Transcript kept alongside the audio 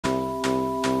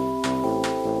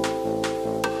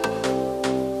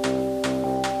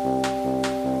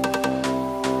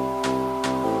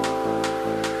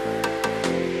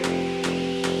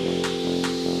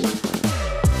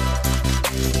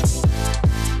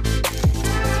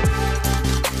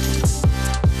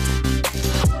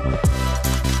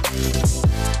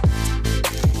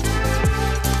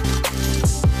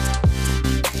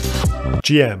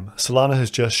GM, Solana has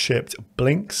just shipped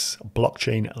Blink's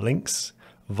blockchain links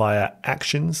via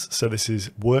actions. So this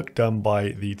is work done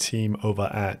by the team over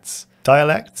at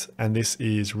Dialect, and this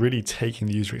is really taking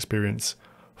the user experience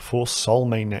for Sol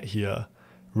mainnet here,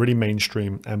 really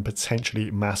mainstream and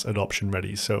potentially mass adoption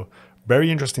ready. So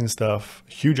very interesting stuff,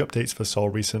 huge updates for Sol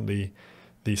recently,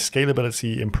 the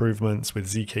scalability improvements with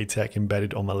ZK Tech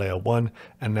embedded on the layer 1,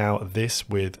 and now this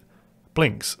with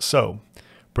Blinks. So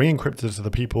bringing crypto to the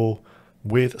people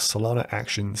with Solana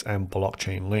actions and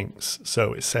blockchain links.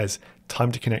 So it says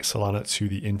time to connect Solana to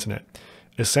the internet.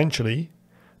 Essentially,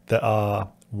 there are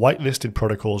whitelisted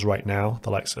protocols right now, the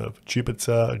likes of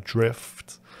Jupiter,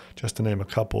 Drift, just to name a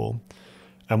couple.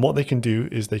 And what they can do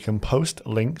is they can post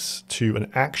links to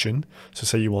an action. So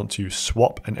say you want to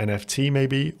swap an NFT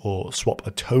maybe, or swap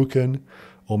a token,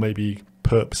 or maybe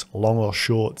perps long or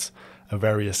short of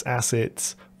various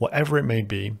assets, whatever it may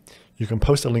be, you can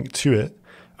post a link to it.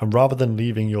 And rather than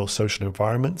leaving your social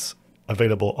environments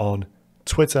available on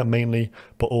Twitter mainly,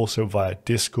 but also via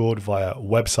Discord, via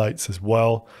websites as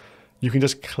well, you can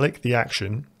just click the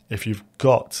action if you've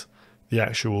got the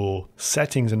actual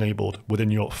settings enabled within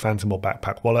your Phantom or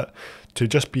Backpack wallet to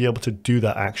just be able to do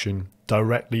that action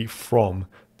directly from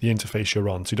the interface you're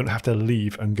on. So you don't have to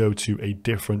leave and go to a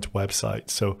different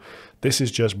website. So this is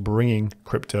just bringing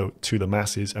crypto to the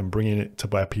masses and bringing it to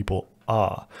where people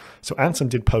are. So Ansem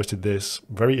did posted this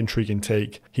very intriguing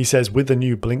take. He says, with the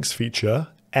new Blinks feature,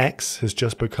 X has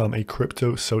just become a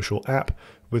crypto social app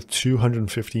with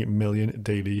 250 million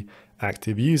daily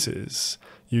active users.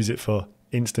 Use it for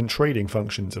instant trading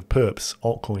functions of perps,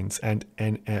 altcoins, and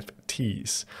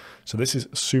NFTs. So this is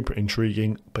super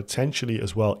intriguing, potentially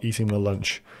as well eating the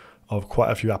lunch of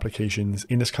quite a few applications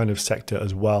in this kind of sector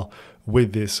as well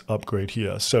with this upgrade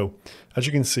here. So as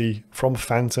you can see from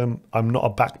Phantom, I'm not a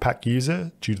Backpack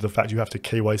user due to the fact you have to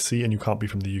KYC and you can't be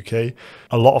from the UK.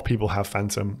 A lot of people have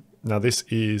Phantom. Now this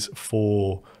is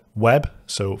for web,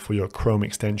 so for your Chrome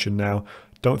extension now.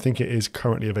 Don't think it is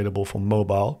currently available for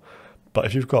mobile, but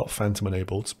if you've got Phantom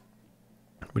enabled,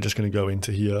 we're just going to go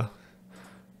into here,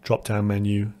 drop down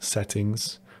menu,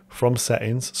 settings. From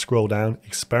settings, scroll down,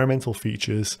 experimental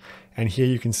features, and here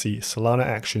you can see Solana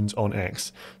actions on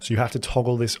X. So you have to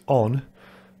toggle this on,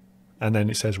 and then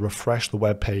it says refresh the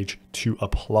web page to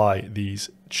apply these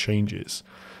changes.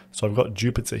 So I've got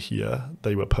Jupiter here.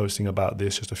 They were posting about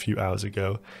this just a few hours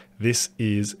ago. This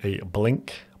is a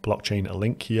Blink blockchain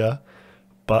link here,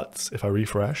 but if I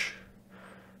refresh,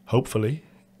 hopefully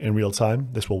in real time,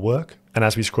 this will work. And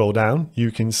as we scroll down,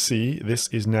 you can see this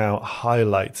is now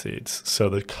highlighted. So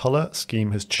the color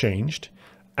scheme has changed.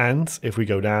 And if we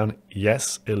go down,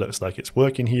 yes, it looks like it's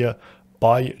working here.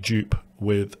 Buy Jupe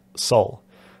with Sol.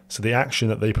 So the action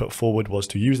that they put forward was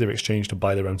to use their exchange to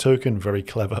buy their own token. Very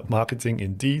clever marketing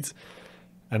indeed.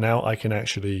 And now I can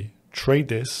actually trade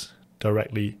this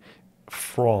directly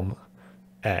from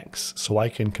X. So I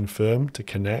can confirm to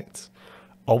connect.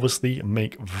 Obviously,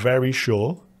 make very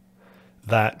sure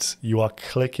that you are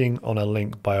clicking on a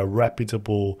link by a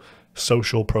reputable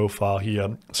social profile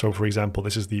here. So for example,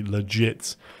 this is the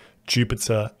legit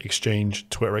Jupiter exchange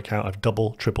Twitter account. I've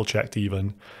double, triple checked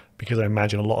even, because I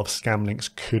imagine a lot of scam links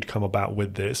could come about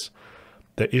with this.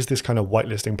 There is this kind of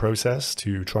whitelisting process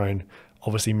to try and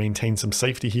obviously maintain some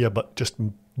safety here, but just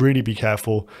really be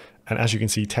careful. And as you can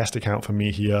see, test account for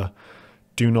me here.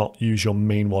 Do not use your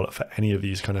main wallet for any of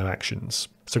these kind of actions.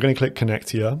 So I'm going to click connect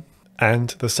here. And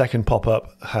the second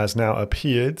pop-up has now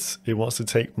appeared. It wants to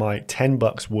take my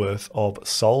 $10 worth of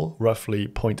Sol, roughly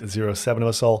 0.07 of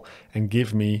a Sol, and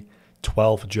give me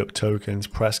 12 Jup tokens.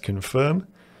 Press confirm,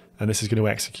 and this is going to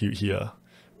execute here.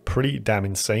 Pretty damn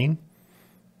insane.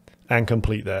 And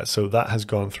complete there. So that has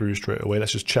gone through straight away.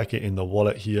 Let's just check it in the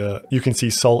wallet here. You can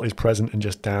see Sol is present, and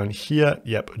just down here,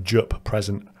 yep, Jup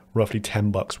present, roughly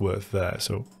 $10 worth there.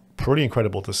 So pretty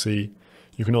incredible to see.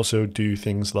 You can also do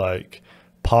things like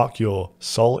park your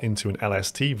Sol into an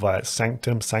LST via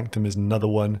Sanctum. Sanctum is another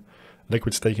one,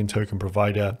 liquid staking token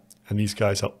provider, and these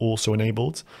guys are also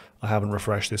enabled. I haven't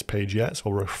refreshed this page yet, so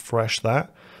I'll refresh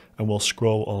that and we'll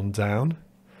scroll on down.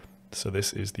 So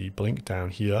this is the Blink down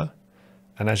here.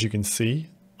 And as you can see,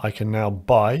 I can now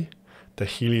buy the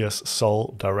Helios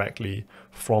Sol directly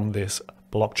from this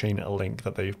blockchain link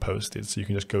that they've posted. So you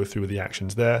can just go through the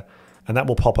actions there, and that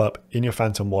will pop up in your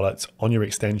Phantom wallet on your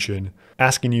extension,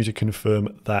 asking you to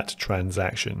confirm that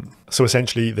transaction. So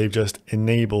essentially, they've just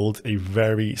enabled a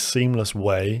very seamless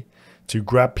way to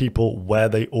grab people where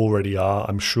they already are.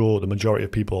 I'm sure the majority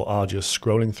of people are just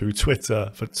scrolling through Twitter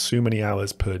for too many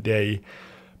hours per day,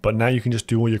 But now you can just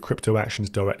do all your crypto actions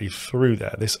directly through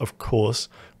there. This, of course,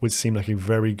 would seem like a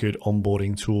very good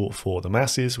onboarding tool for the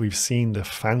masses. We've seen the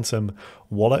Sanctum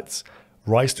wallet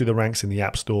rise through the ranks in the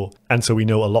App Store. And so we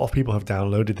know a lot of people have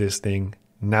downloaded this thing.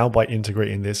 Now by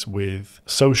integrating this with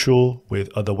social, with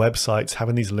other websites,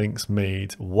 having these links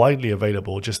made widely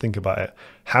available, just think about it.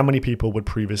 How many people would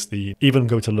previously even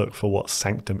go to look for what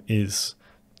Sanctum is?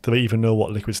 Do they even know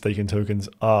what liquid staking tokens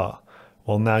are?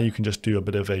 Well, now you can just do a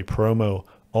bit of a promo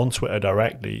on Twitter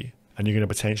directly, and you're going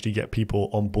to potentially get people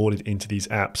onboarded into these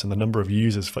apps, and the number of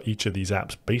users for each of these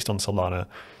apps based on Solana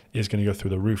is going to go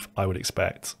through the roof, I would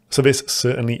expect. So this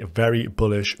certainly very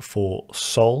bullish for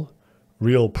Sol.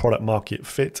 Real product market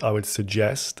fit, I would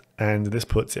suggest, and this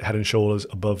puts it head and shoulders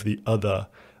above the other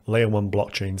layer 1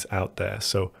 blockchains out there.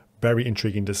 So very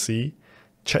intriguing to see.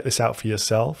 Check this out for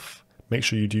yourself. Make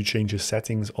sure you do change your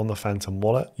settings on the Sanctum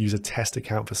wallet. Use a test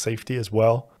account for safety as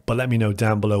well. But let me know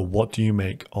down below, what do you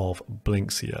make of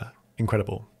Blinks here?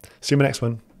 Incredible. See you in the next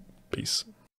one. Peace.